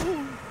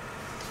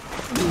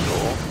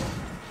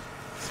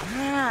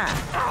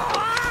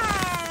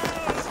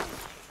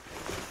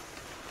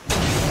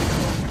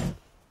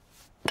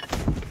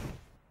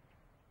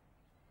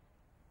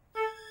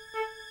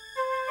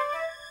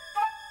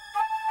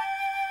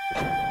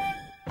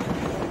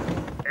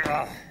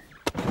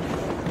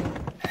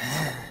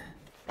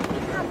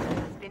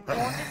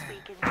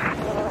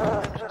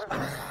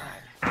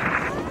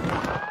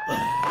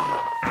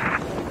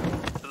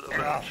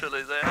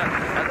 Chilly there,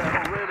 and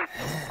they're really...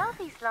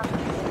 Southeast London.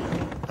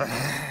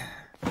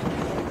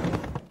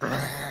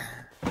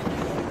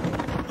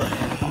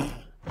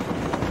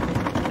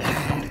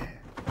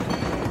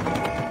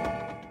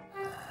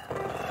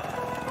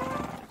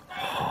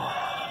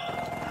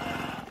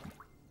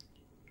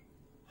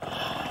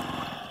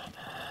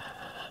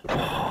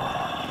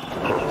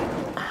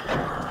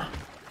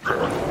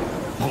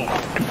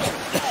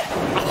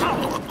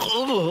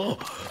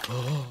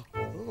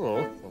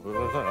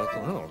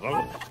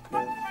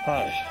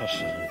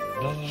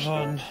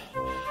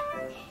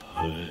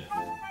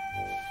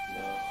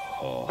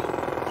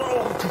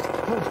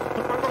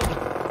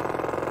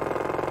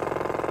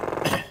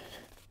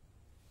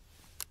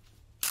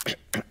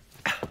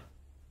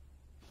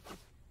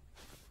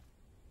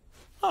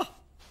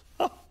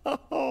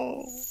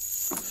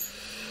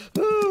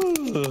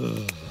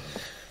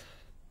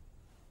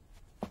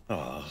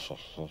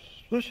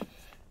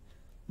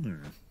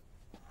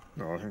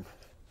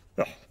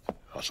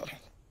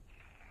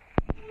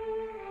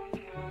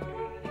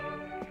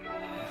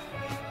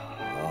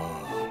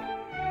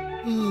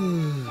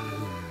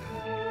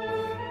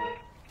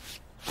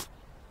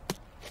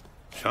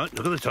 Son,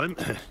 look at the time.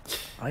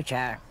 Right,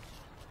 chair.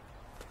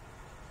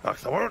 Back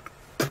to work.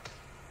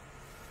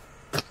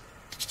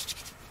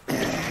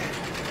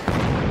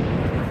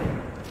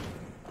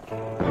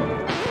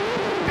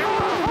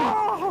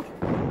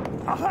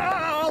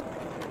 Help!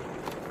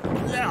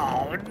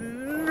 No, no!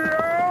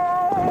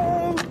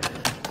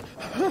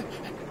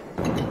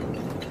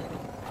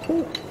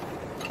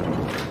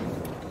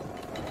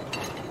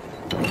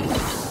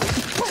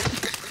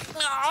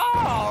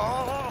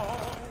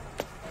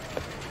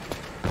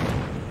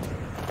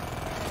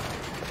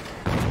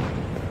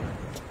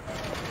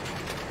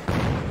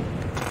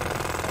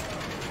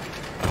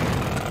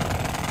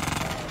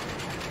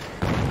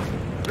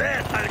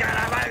 This is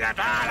gonna make it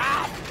all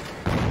up!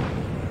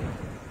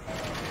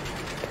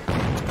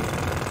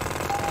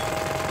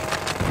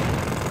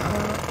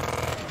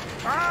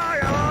 Ah,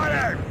 you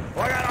ordered!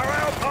 We got a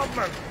real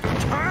problem!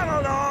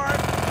 Turtle on!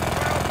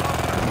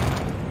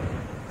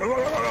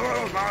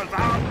 Real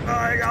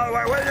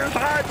problem! Will you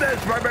sign this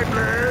for me,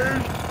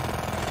 please?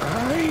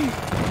 Aye?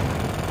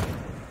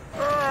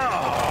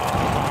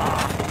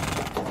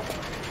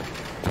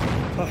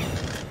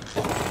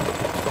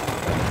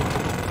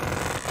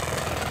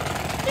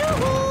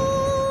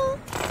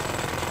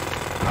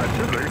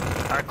 Actually,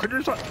 I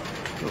couldn't sign...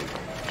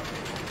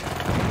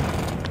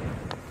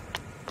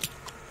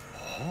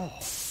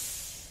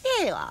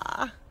 Here you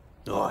are.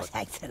 Oh,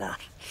 thanks a lot.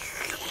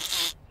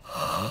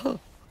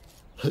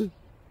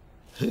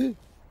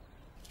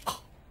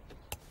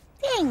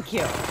 Thank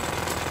you.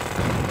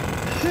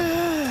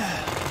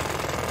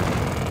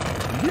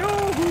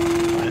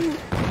 Yoo-hoo!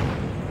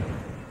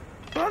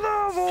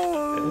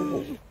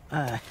 Bravo!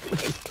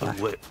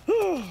 Wait.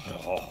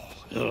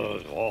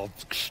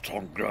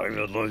 Strong guy, and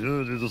I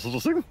do this sort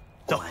of thing.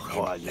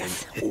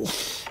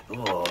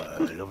 Oh,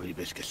 lovely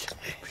biscuits.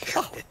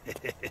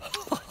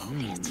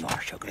 It's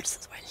more sugars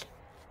as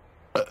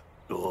well.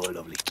 Oh,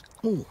 lovely.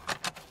 Oh.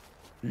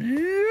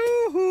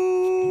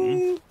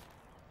 Yoo-hoo!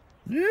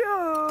 Yeah!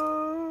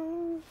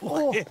 Oh.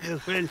 Well, look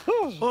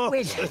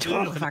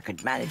if I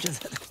could manage it.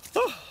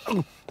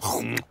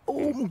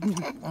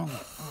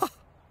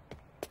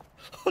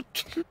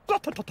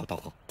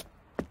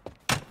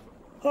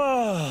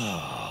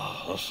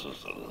 Ah, this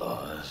is the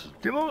last.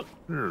 Come on.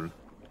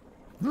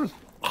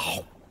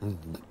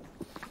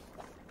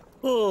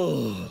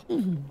 Oh.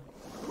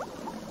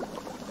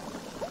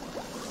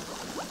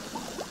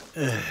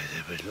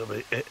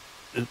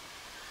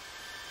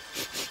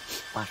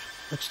 What?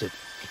 What's it?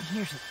 Can you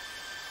hear it?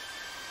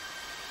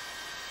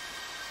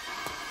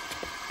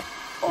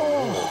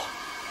 Oh.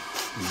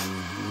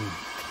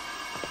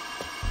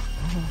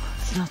 Oh,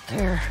 it's not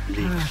there.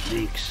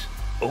 Leaks.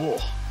 Oh.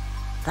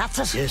 That's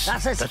it. Yes,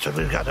 That's it. that's what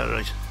we've got, all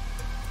right.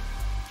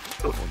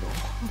 Oh,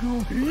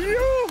 no.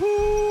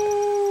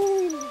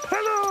 Yoo-hoo!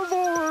 Hello,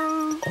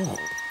 boys! Oh.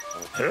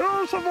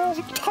 Here's a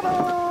moment.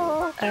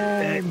 Ta-da!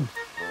 Ta-da!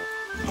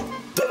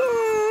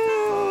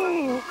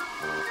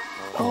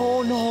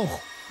 Oh,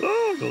 no.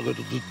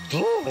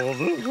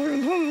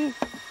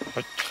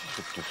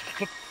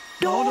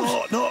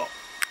 No.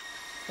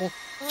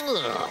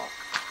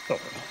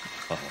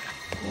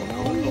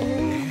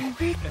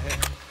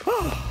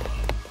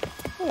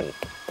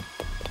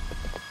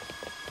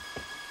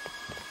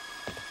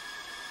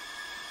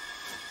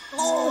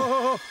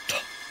 Oh.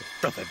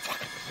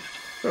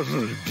 That's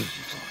really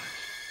busy time.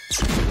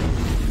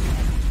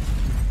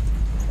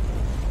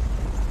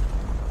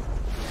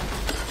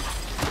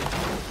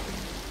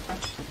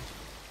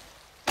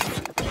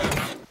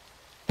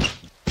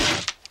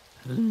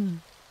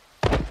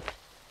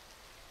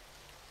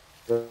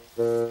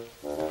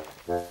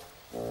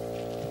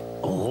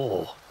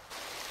 Oh.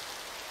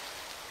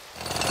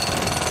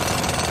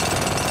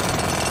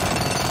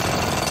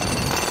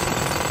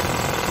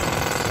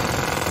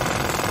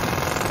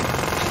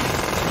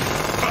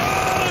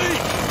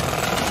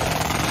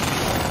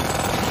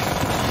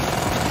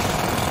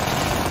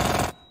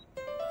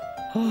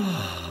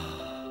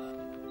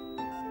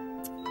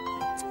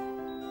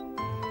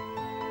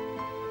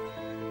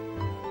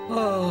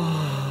 Oh.